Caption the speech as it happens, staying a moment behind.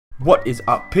What is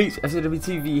up, peeps?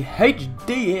 SWTV HD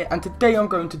here, and today I'm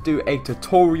going to do a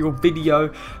tutorial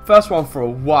video, first one for a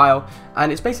while,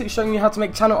 and it's basically showing you how to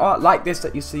make channel art like this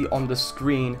that you see on the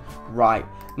screen right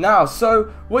now. So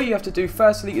what you have to do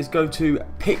firstly is go to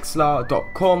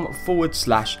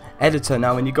pixlr.com/editor.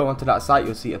 Now when you go onto that site,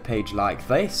 you'll see a page like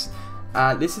this,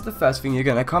 and this is the first thing you're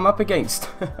going to come up against.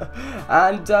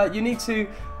 And you need to,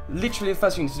 literally the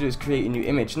first thing you need to do is create a new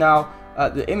image. Now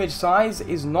the image size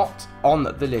is not on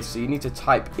the list, so you need to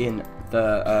type in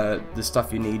the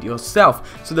stuff you need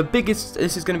yourself. So this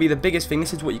is going to be the biggest thing.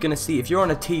 This is what you're going to see if you're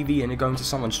on a TV and you're going to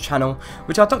someone's channel,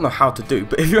 which I don't know how to do,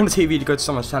 but if you're on a TV you go to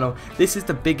someone's channel, this is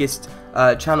the biggest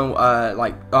channel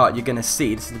like art you're going to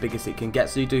see. This is the biggest it can get.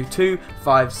 So you do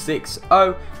 2560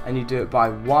 and you do it by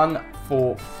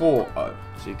 1440.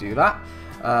 So you do that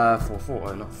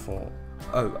 440, not 400,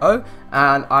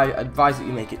 and I advise that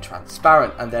you make it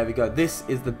transparent, and there we go. This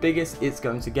is the biggest it's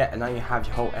going to get, and now you have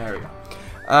your whole area.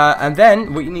 And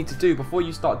then what you need to do before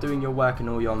you start doing your work and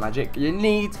all your magic, you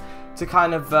need to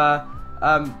kind of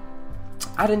add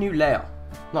a new layer.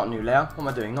 Not a new layer. What am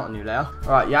I doing? Not a new layer.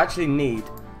 Alright, you actually need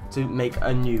to make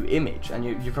a new image, and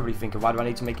you're probably thinking, why do I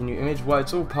need to make a new image? Well,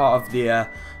 it's all part of the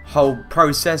whole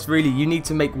process, really. You need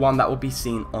to make one that will be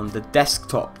seen on the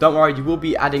desktop. Don't worry, you will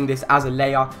be adding this as a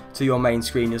layer to your main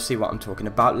screen. You'll see what I'm talking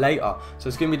about later. So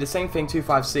it's going to be the same thing,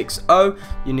 2560.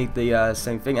 You need the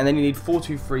same thing, and then you need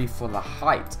 423 for the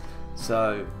height.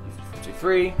 So you do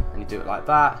 423, and you do it like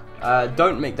that.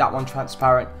 Don't make that one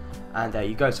transparent, and there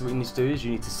you go. So what you need to do is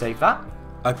you need to save that.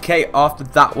 Okay, after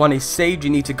that one is saved,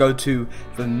 you need to go to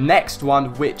the next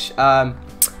one, which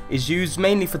is used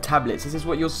mainly for tablets. This is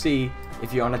what you'll see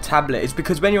if you're on a tablet. It's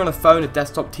because when you're on a phone, a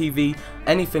desktop TV,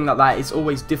 anything like that, it's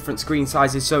always different screen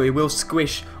sizes, so it will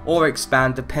squish or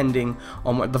expand depending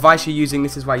on what device you're using.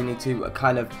 This is why you need to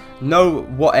kind of know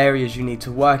what areas you need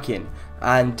to work in.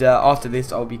 And after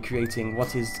this, I'll be creating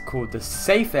what is called the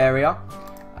safe area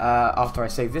after I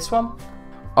save this one.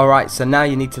 Alright, so now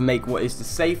you need to make what is the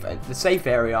safe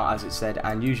area, as it said,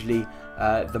 and usually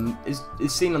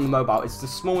it's seen on the mobile. It's the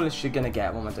smallest you're gonna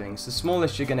get. What am I doing? It's the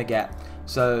smallest you're gonna get.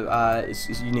 So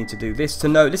you need to do this to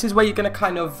know. This is where you're gonna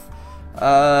kind of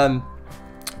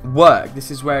work.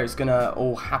 This is where it's gonna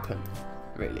all happen.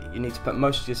 Really, you need to put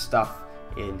most of your stuff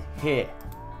in here.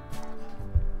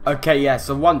 Okay, yeah.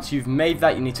 So once you've made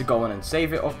that, you need to go on and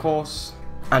save it, of course.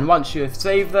 And once you have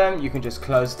saved them, you can just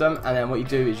close them, and then what you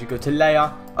do is you go to layer,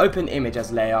 open image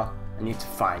as layer, and you need to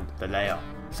find the layer.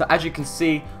 So as you can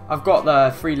see, I've got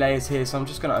the 3 layers here, so I'm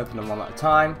just going to open them one at a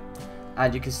time,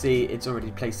 and you can see it's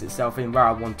already placed itself in where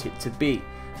I want it to be.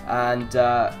 And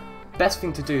best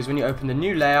thing to do is when you open the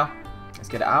new layer, let's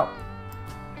get it out,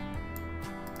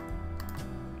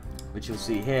 which you'll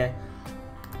see here.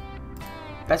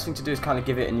 Best thing to do is kind of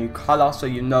give it a new color so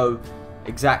you know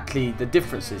exactly the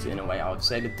differences. In a way, I would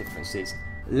say the differences.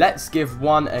 Let's give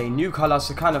one a new color,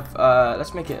 so kind of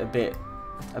let's make it a bit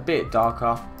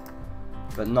darker,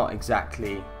 but not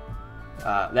exactly.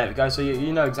 There we go. So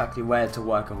you know exactly where to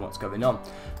work and what's going on.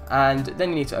 And then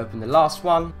you need to open the last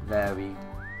one. There we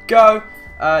go.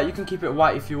 You can keep it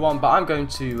white if you want, but I'm going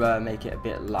to make it a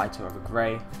bit lighter of a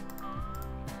grey.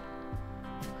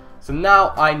 So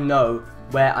now I know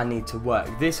where I need to work.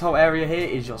 This whole area here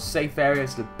is your safe area.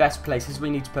 It's the best place. This is where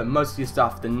you need to put most of your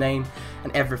stuff, the name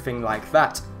and everything like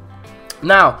that.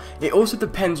 Now, it also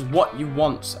depends what you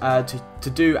want to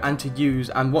do and to use,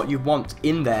 and what you want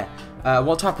in there.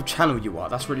 What type of channel you are.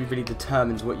 That's really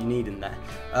determines what you need in there.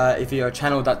 If you're a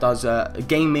channel that does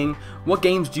gaming, what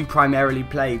games do you primarily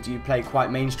play? Do you play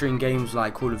quite mainstream games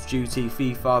like Call of Duty,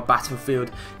 FIFA, Battlefield?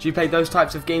 Do you play those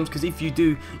types of games? Because if you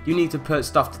do, you need to put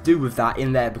stuff to do with that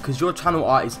in there, because your channel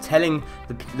art is telling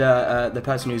the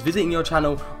person who's visiting your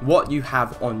channel what you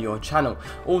have on your channel.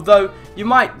 Although you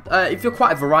might, if you're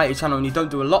quite a variety channel and you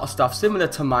don't do a lot of stuff similar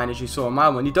to mine, as you saw on my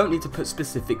one, you don't need to put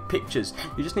specific pictures.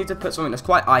 You just need to put something that's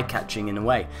quite eye-catching in a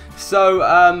way. So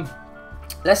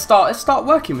let's start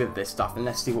working with this stuff, and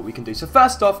let's see what we can do. So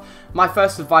first off, my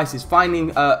first advice is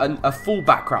finding a full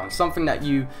background, something that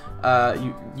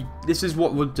this is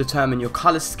what will determine your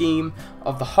color scheme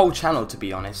of the whole channel, to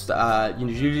be honest.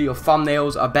 Usually your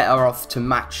thumbnails are better off to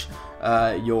match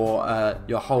your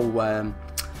whole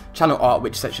channel art,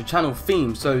 which sets your channel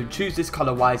theme. So choose this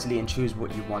color wisely and choose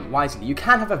what you want wisely. You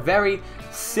can have a very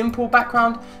simple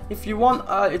background if you want.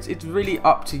 It's really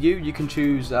up to you. You can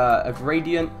choose a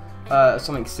gradient,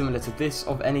 something similar to this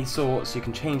of any sort, so you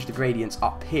can change the gradients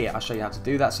up here. I'll show you how to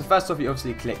do that. So first off, you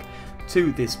obviously click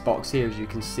to this box here, as you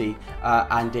can see,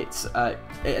 and it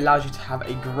allows you to have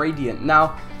a gradient.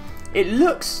 Now it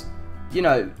looks,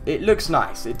 it looks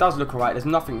nice. It does look alright. There's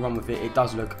nothing wrong with it. It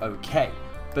does look okay.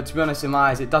 but to be honest, in my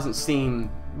eyes, it doesn't seem,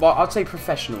 well, I'd say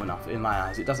professional enough in my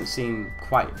eyes. It doesn't seem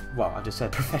quite, well, I just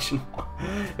said professional.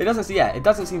 It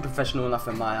doesn't seem professional enough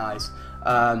in my eyes,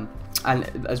 and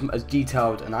as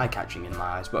detailed and eye-catching in my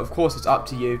eyes. But of course, it's up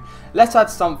to you. Let's add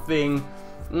something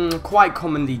quite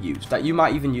commonly used that you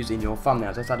might even use in your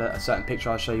thumbnails. Let's add a certain picture.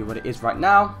 I'll show you what it is right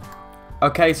now.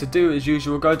 Okay, so do as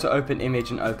usual, go to open image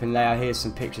and open layer. Here's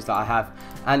some pictures that I have,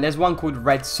 and there's one called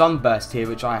red sunburst here,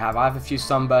 which I have. I have a few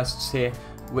sunbursts here,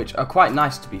 which are quite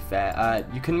nice, to be fair.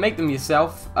 You can make them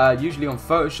yourself, usually on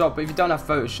Photoshop, but if you don't have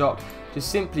Photoshop, just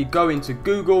simply go into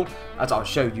Google, as I'll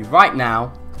show you right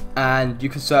now, and you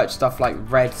can search stuff like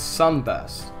red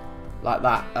sunburst, like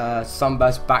that,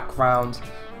 sunburst background.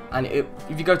 And if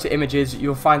you go to images,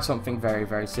 you'll find something very,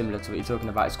 very similar to what you're talking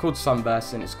about. It's called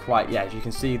sunburst, and it's quite, yeah, as you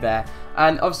can see there.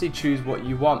 And obviously choose what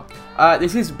you want.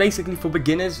 This is basically for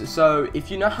beginners, so if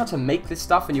you know how to make this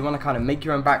stuff and you want to kind of make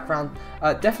your own background,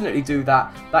 definitely do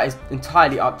that. That is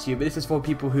entirely up to you, but this is for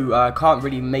people who can't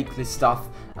really make this stuff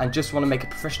and just want to make a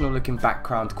professional looking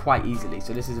background quite easily.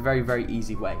 So this is a very, very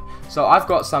easy way. So I've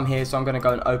got some here, so I'm going to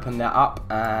go and open that up,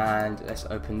 and let's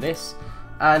open this.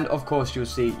 And of course you'll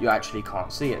see you actually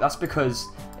can't see it. That's because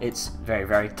it's very,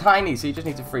 very tiny, so you just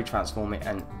need to free transform it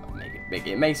and make it big.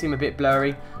 It may seem a bit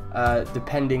blurry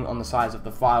depending on the size of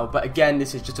the file, but again,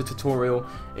 this is just a tutorial.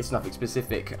 It's nothing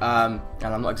specific, and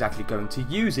I'm not exactly going to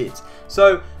use it.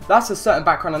 So that's a certain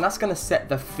background, and that's going to set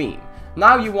the theme.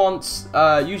 Now you want,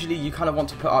 usually you kind of want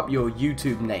to put up your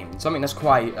YouTube name, something that's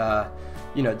quite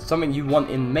you know, something you want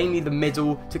in mainly the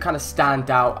middle to kind of stand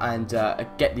out and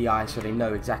get the eye so they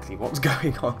know exactly what's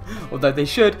going on, although they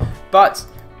should. But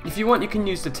if you want, you can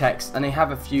use the text, and they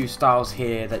have a few styles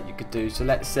here that you could do. So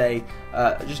let's say,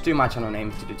 just do my channel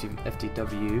name,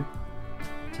 FTW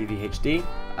TVHD,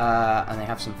 and they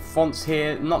have some fonts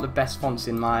here, not the best fonts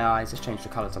in my eyes. Let's change the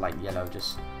color to like yellow,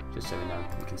 just so we know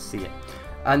you can see it.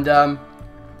 And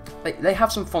they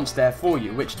have some fonts there for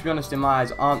you, which to be honest in my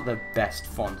eyes aren't the best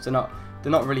fonts. They're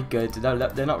not really good,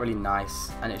 they're not really nice,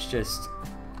 and it's just,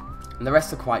 and the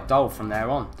rest are quite dull from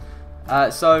there on.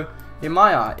 So in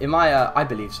my I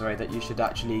believe, sorry, that you should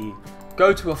actually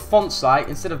go to a font site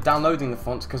instead of downloading the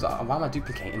fonts, because why am I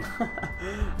duplicating?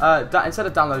 Instead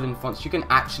of downloading the fonts, you can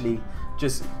actually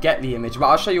just get the image. But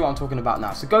I'll show you what I'm talking about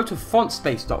now. So go to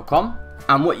fontspace.com,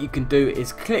 and what you can do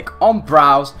is click on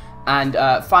browse and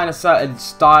find a certain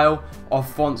style of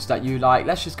fonts that you like.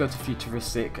 Let's just go to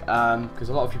futuristic, because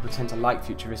a lot of people tend to like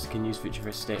futuristic and use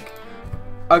futuristic.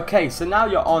 Okay, so now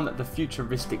you're on the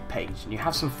futuristic page, and you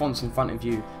have some fonts in front of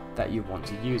you that you want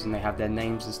to use, and they have their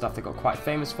names and stuff. They've got quite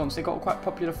famous fonts, they've got quite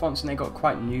popular fonts, and they've got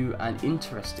quite new and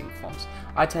interesting fonts.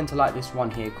 I tend to like this one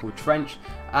here called Trench,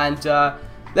 and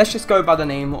let's just go by the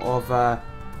name of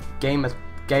Gamer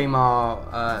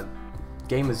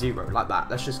Zero, like that.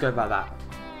 Let's just go by that.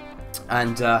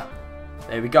 And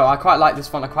there we go. I quite like this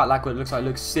font. I quite like what it looks like. It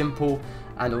looks simple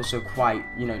and also quite,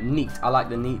 you know, neat. I like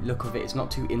the neat look of it. It's not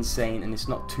too insane and it's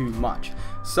not too much.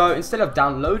 So instead of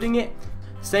downloading it,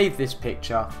 save this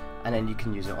picture, and then you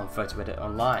can use it on Photo Edit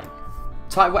Online.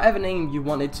 Type whatever name you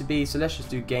want it to be. So let's just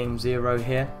do Game Zero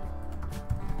here,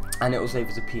 and it will save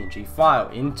as a PNG file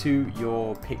into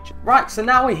your picture. Right, so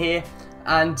now we're here,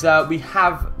 and we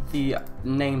have the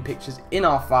name pictures in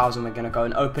our files, and we're going to go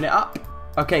and open it up.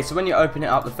 Okay, so when you open it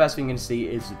up, the first thing you're going to see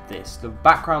is this. The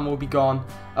background will be gone.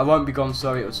 Won't be gone,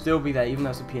 sorry. It will still be there, even though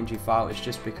it's a PNG file. It's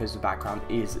just because the background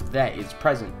is there. It's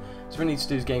present. So what you need to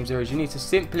do is Game Zero. You need to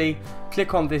simply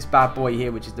click on this bad boy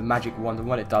here, which is the magic wand. And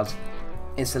what it does,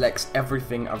 it selects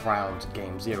everything around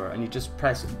Game Zero. And you just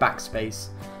press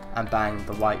backspace, and bang,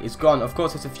 the white is gone. Of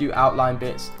course, there's a few outline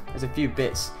bits. There's a few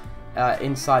bits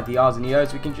inside the R's and the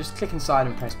O's. We can just click inside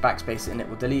and press backspace, and it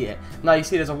will delete it. Now you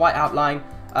see there's a white outline.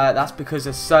 That's because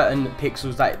there's certain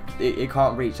pixels that it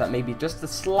can't reach, that may be just the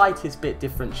slightest bit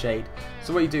different shade.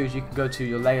 So what you do is you can go to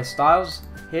your layer styles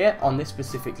here on this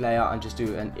specific layer and just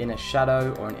do an inner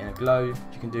shadow or an inner glow.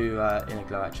 You can do inner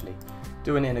glow actually.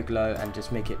 Do an inner glow and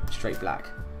just make it straight black.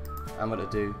 And what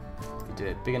it'll do, if you do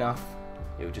it big enough,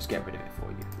 it will just get rid of it for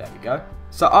you. There we go.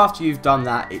 So after you've done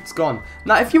that, it's gone.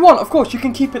 Now if you want, of course, you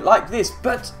can keep it like this,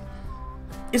 but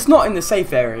it's not in the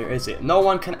safe area, is it? No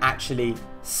one can actually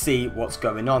see what's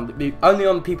going on. Only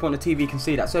on people on the TV can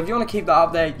see that. So if you want to keep that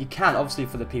up there, you can, obviously,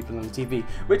 for the people on the TV,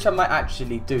 which I might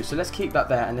actually do. So let's keep that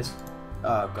there, and let's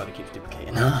God, it keeps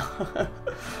duplicating.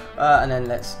 And then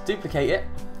let's duplicate it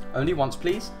only once,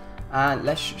 please, and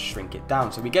let's shrink it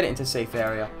down so we get it into safe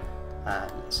area.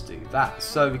 And let's do that.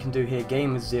 So we can do here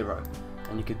Game Zero,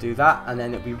 and you could do that, and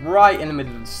then it'll be right in the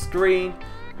middle of the screen.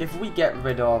 If we get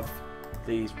rid of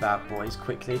these bad boys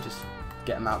quickly, just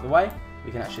get them out of the way.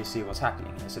 we can actually see what's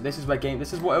happening here. So this is what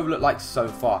it would look like so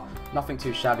far. Nothing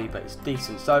too shabby, but it's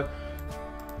decent. So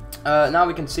now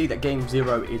we can see that game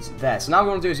 0 is there. So now what we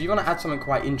want to do is you want to add something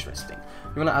quite interesting.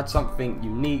 You want to add something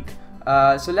unique.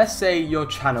 So let's say your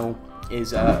channel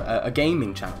is a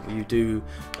gaming channel. You do,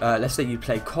 let's say you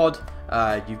play COD,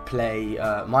 you play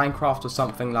Minecraft or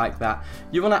something like that.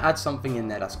 You want to add something in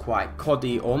there that's quite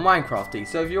COD-y or Minecraft-y.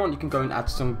 So if you want, you can go and add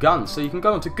some guns. So you can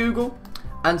go onto Google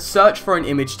and search for an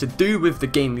image to do with the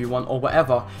game you want or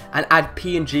whatever, and add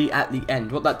PNG at the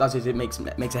end. What that does is it makes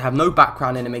it have no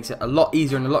background, and it makes it a lot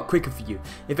easier and a lot quicker for you.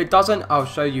 If it doesn't, I'll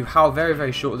show you how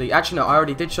very shortly. Actually no, I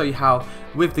already did show you how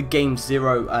with the game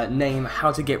 0 name,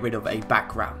 how to get rid of a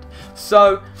background.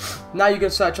 So now you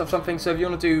can search up something. So if you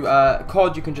want to do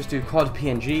COD, you can just do COD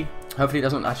PNG. Hopefully it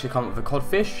doesn't actually come up with a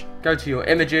codfish. Go to your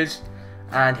images,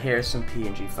 and here are some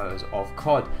PNG photos of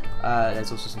COD.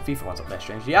 There's also some FIFA ones up there,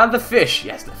 strangely. And the fish!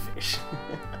 Yes, the fish.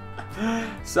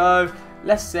 So,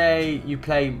 let's say you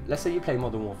play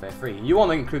Modern Warfare 3. You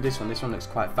want to include this one. This one looks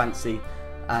quite fancy.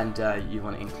 And you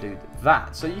want to include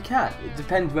that. So you can. It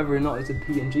depends whether or not it's a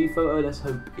PNG photo. Let's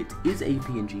hope it is a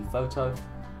PNG photo.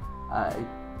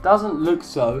 It doesn't look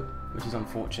so, which is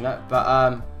unfortunate.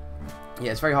 But,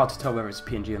 yeah, it's very hard to tell whether it's a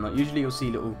PNG or not. Usually you'll see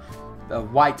little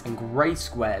white and grey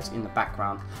squares in the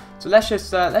background. So let's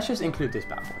just include this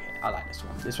bad boy here. I like this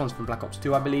one. This one's from Black Ops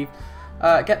 2, I believe.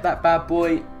 Get that bad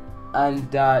boy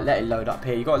and let it load up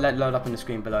here. You got to let it load up on the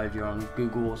screen below if you're on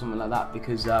Google or something like that,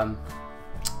 because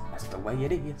that's the way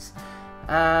it is.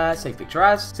 Save picture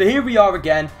as. So here we are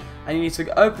again, and you need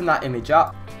to open that image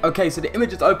up. Okay, so the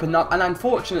image is opened up, and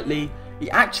unfortunately it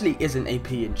actually isn't a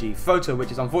PNG photo,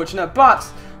 which is unfortunate, but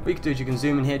what you can do is you can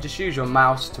zoom in here. Just use your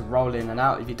mouse to roll in and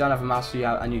out. If you don't have a mouse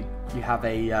and you have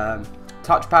a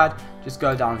touchpad, just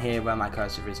go down here where my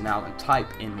cursor is now and type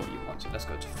in what you want. So let's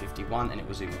go to 51, and it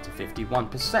will zoom into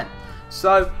 51%.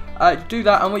 So do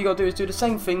that, and what you got to do is do the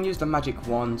same thing. Use the magic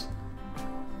wand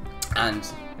and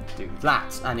do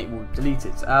that, and it will delete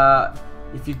it.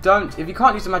 If you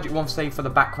can't use the magic wand, say for the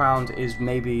background is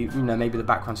maybe the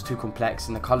background's too complex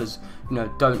and the colors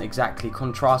don't exactly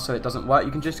contrast, so it doesn't work.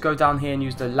 You can just go down here and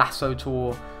use the lasso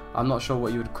tool. I'm not sure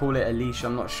what you would call it, a leash,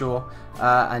 I'm not sure.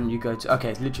 And you go to, okay,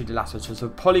 it's literally the lasso tool, so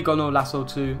polygonal lasso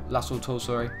tool,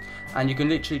 sorry. And you can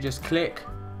literally just click,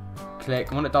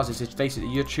 and what it does is it's basically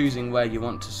you're choosing where you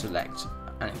want to select,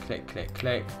 and then click,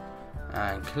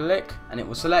 and it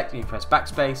will select, and you press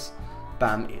backspace.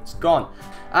 Bam, it's gone.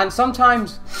 And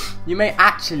sometimes you may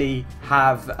actually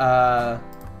have,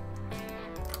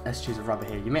 let's choose a rubber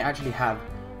here. You may actually have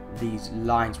these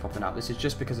lines popping up. This is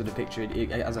just because of the picture.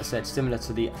 As I said, similar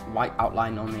to the white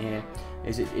outline on here,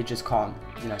 is it just can't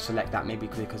select that, maybe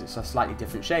because it's a slightly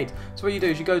different shade. So what you do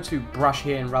is you go to brush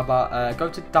here and rubber, go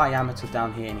to diameter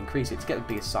down here and increase it to get the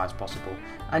biggest size possible,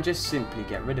 and just simply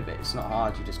get rid of it. It's not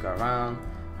hard. You just go around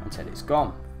until it's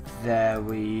gone. There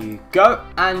we go,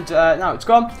 and now it's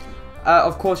gone.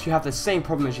 Of course, you have the same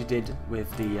problem as you did with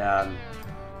the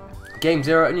game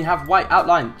 0, and you have white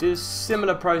outline. Do a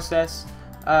similar process.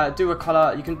 Do a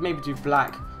color. You can maybe do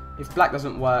black. If black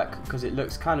doesn't work because it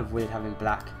looks kind of weird having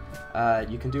black,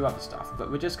 you can do other stuff. But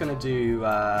we're just gonna do.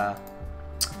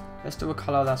 Let's do a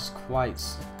color that's quite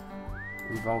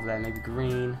involved there. Maybe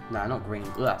green. No, not green.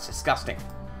 Ugh, that's disgusting.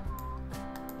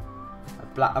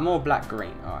 A more black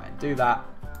green. All right, do that.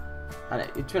 And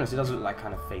to be honest, it does look like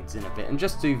kind of fades in a bit. And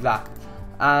just do that.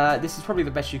 This is probably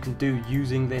the best you can do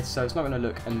using this, so it's not going to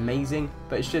look amazing,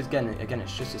 but it's just again,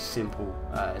 it's just a simple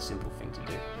thing to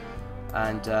do.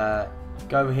 And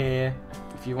go here.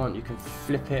 If you want, you can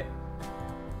flip it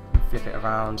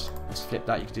around. Let's flip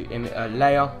that. You can do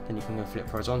layer, then you can go flip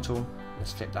horizontal.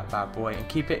 Let's flip that bad boy and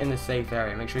keep it in the safe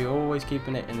area. Make sure you're always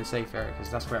keeping it in the safe area, because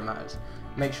that's where it matters.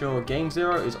 Make sure game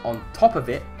 0 is on top of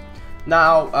it.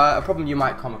 Now, a problem you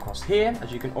might come across here,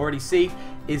 as you can already see,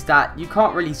 is that you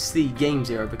can't really see game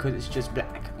 0 because it's just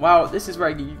black. Well, this is where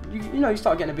you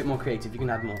start getting a bit more creative. You can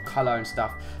add more color and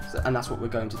stuff, and that's what we're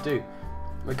going to do.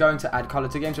 We're going to add color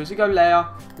to game 0. So you go layer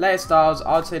styles.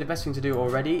 I'd say the best thing to do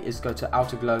already is go to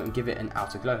outer glow and give it an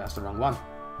outer glow. That's the wrong one.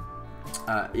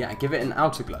 Yeah, give it an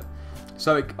outer glow.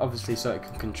 So it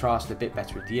can contrast a bit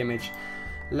better with the image.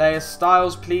 Layer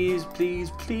styles, please,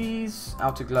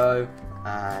 outer glow.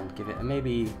 And give it a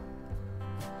maybe, you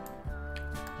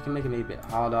can make it maybe a bit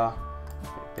harder, a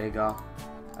bit bigger,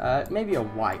 maybe a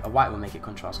white will make it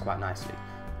contrast quite nicely.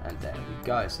 And there we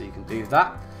go, so you can do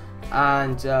that.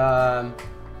 And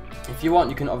if you want,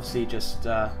 you can obviously just,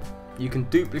 you can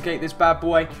duplicate this bad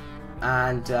boy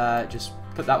and just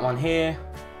put that one here.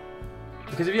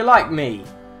 Because if you're like me,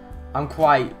 I'm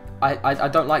quite I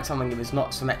don't like something if it's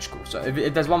not symmetrical. So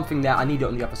if there's one thing there, I need it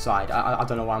on the other side. I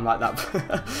don't know why I'm like that,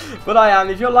 but I am.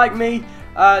 If you're like me,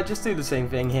 just do the same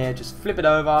thing here. Just flip it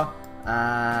over,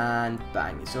 and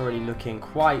bang! It's already looking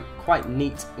quite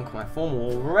neat and quite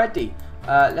formal already.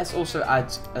 Let's also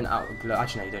add an outer glow.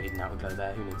 Actually, no, you don't need an outer glow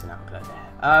there. Who needs an outer glow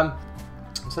there?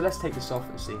 So let's take this off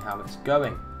and see how it's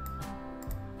going.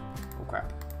 Oh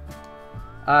crap!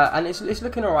 And it's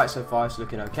looking alright so far. It's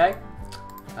looking okay.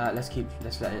 Let's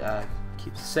let it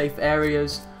keep safe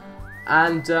areas.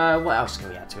 And what else can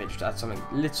we add to it? Just add something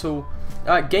little.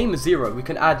 Gamer 0. We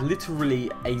can add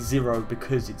literally a 0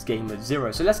 because it's Gamer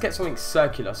 0. So let's get something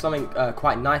circular, something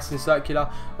quite nice and circular.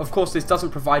 Of course, this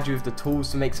doesn't provide you with the tools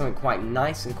to make something quite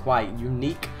nice and quite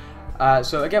unique.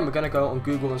 So again, we're going to go on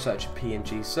Google and search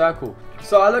PNG circle.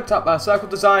 So I looked up circle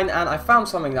design and I found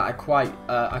something that I quite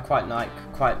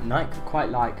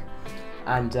like.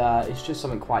 And it's just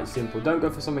something quite simple. Don't go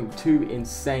for something too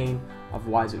insane,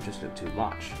 otherwise it'll just look too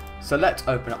much. So let's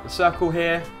open up the circle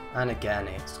here, and again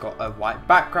it's got a white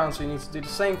background, so you need to do the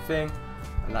same thing,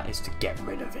 and that is to get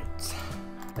rid of it.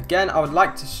 Again, I would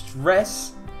like to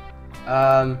stress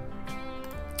that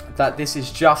this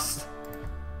is just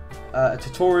a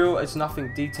tutorial. It's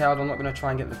nothing detailed. I'm not going to try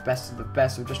and get the best of the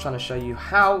best. I'm just trying to show you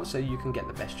how, so you can get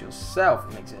the best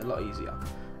yourself. It makes it a lot easier.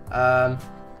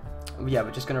 Yeah,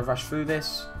 we're just going to rush through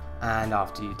this, and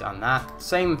after you've done that,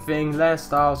 same thing, layer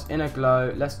styles, inner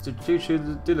glow. Let's do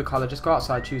the color. Just go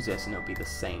outside, choose this, and it'll be the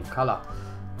same color.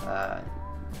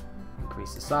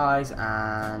 Increase the size,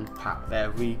 and pow, there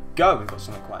we go. We've got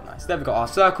something quite nice. There we've got our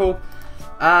circle,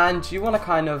 and you want to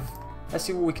kind of, let's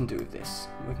see what we can do with this.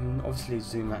 We can obviously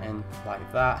zoom that in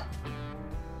like that.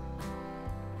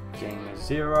 Gamer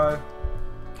 0.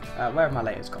 Where have my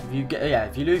layers gone?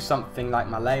 If you lose something like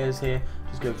my layers here,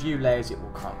 just go view layers, it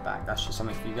will come back. That's just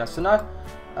something for you guys to know.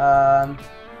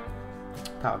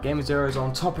 Power Gamer 0 is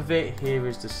on top of it. Here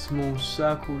is the small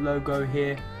circle logo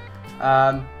here.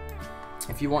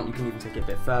 If you want, you can even take it a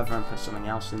bit further and put something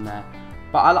else in there.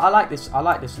 But I like this. I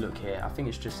like this look here. I think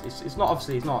it's just it's not,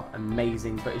 obviously it's not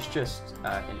amazing, but it's just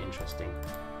an interesting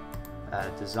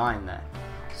design there.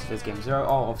 So there's Game 0.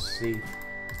 Oh, obviously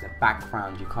the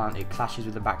background, you can't, it clashes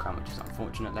with the background, which is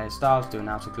unfortunate. Layer styles, do an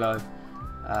outer glow,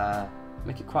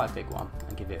 make it quite a big one,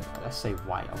 and give it, let's say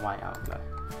white, a white outer glow.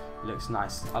 It looks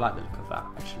nice. I like the look of that,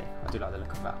 actually. I do like the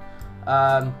look of that.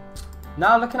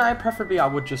 Now looking at it, preferably I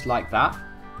would just like that.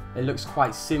 It looks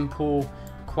quite simple,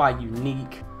 quite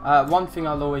unique. One thing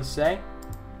I'll always say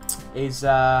is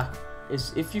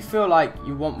if you feel like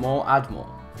you want more, add more.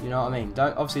 You know what I mean?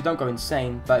 Obviously don't go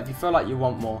insane, but if you feel like you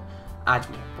want more, add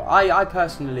more. But I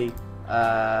personally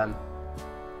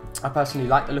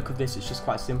like the look of this. It's just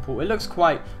quite simple. It looks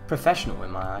quite professional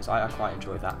in my eyes. I quite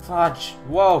enjoy that. Fudge!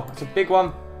 Whoa, that's a big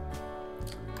one.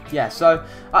 Yeah, so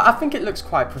I think it looks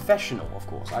quite professional. Of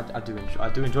course, I do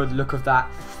enjoy the look of that.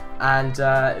 And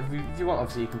if you want,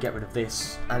 obviously you can get rid of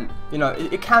this, and you know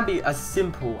it can be as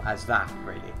simple as that,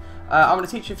 really. I'm going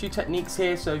to teach you a few techniques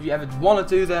here, so if you ever want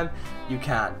to do them, you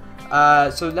can.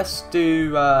 So let's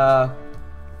do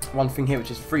one thing here,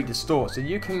 which is free distort. So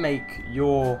you can make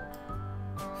your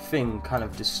thing kind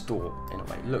of distort in a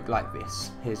way, look like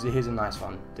this. Here's a nice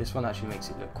one. This one actually makes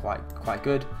it look quite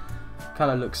good.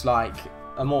 Kind of looks like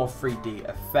a more 3D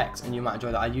effect, and you might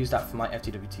enjoy that. I use that for my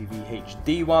FTWTV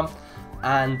HD one,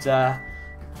 and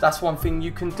that's one thing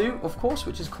you can do, of course,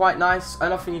 which is quite nice.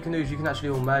 Another thing you can do is you can actually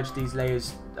all merge these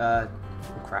layers. Oh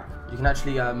crap! You can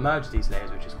actually merge these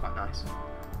layers, which is quite nice.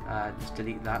 Just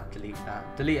delete that,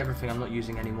 delete everything I'm not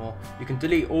using anymore. You can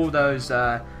delete all those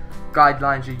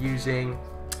guidelines you're using,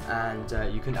 and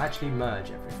you can actually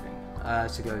merge everything.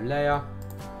 So go layer,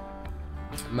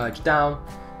 merge down,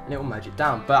 and it will merge it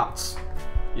down, but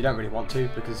you don't really want to,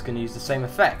 because it's going to use the same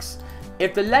effects.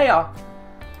 If the layer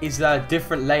is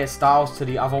different layer styles to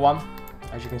the other one,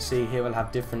 as you can see here, we'll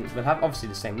have obviously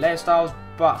the same layer styles,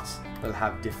 but we'll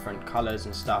have different colors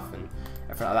and stuff, and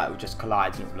everything like that will just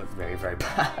collide and it will look very, very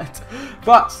bad.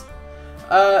 But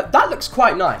that looks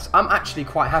quite nice. I'm actually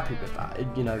quite happy with that.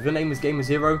 You know, if your name is Gamer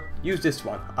 0, use this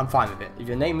one. I'm fine with it. If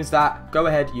your name is that, go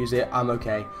ahead, use it. I'm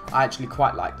okay. I actually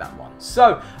quite like that one.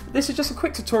 So this is just a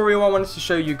quick tutorial I wanted to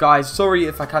show you guys. Sorry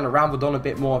if I kind of rambled on a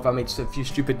bit more, if I made just a few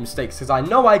stupid mistakes, because I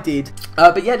know I did.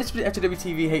 But yeah, this was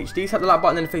FTWTV HD. Hit the like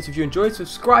button in the face if you enjoyed.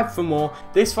 Subscribe for more.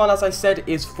 This one, as I said,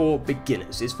 is for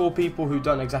beginners. It's for people who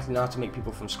don't exactly know how to make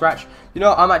people from scratch. You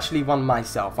know, I'm actually one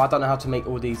myself. I don't know how to make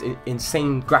all these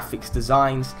insane graphics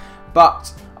designs,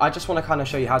 but I just want to kind of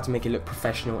show you how to make it look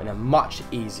professional in a much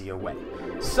easier way.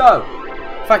 So,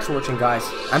 thanks for watching, guys,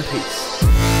 and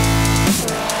peace.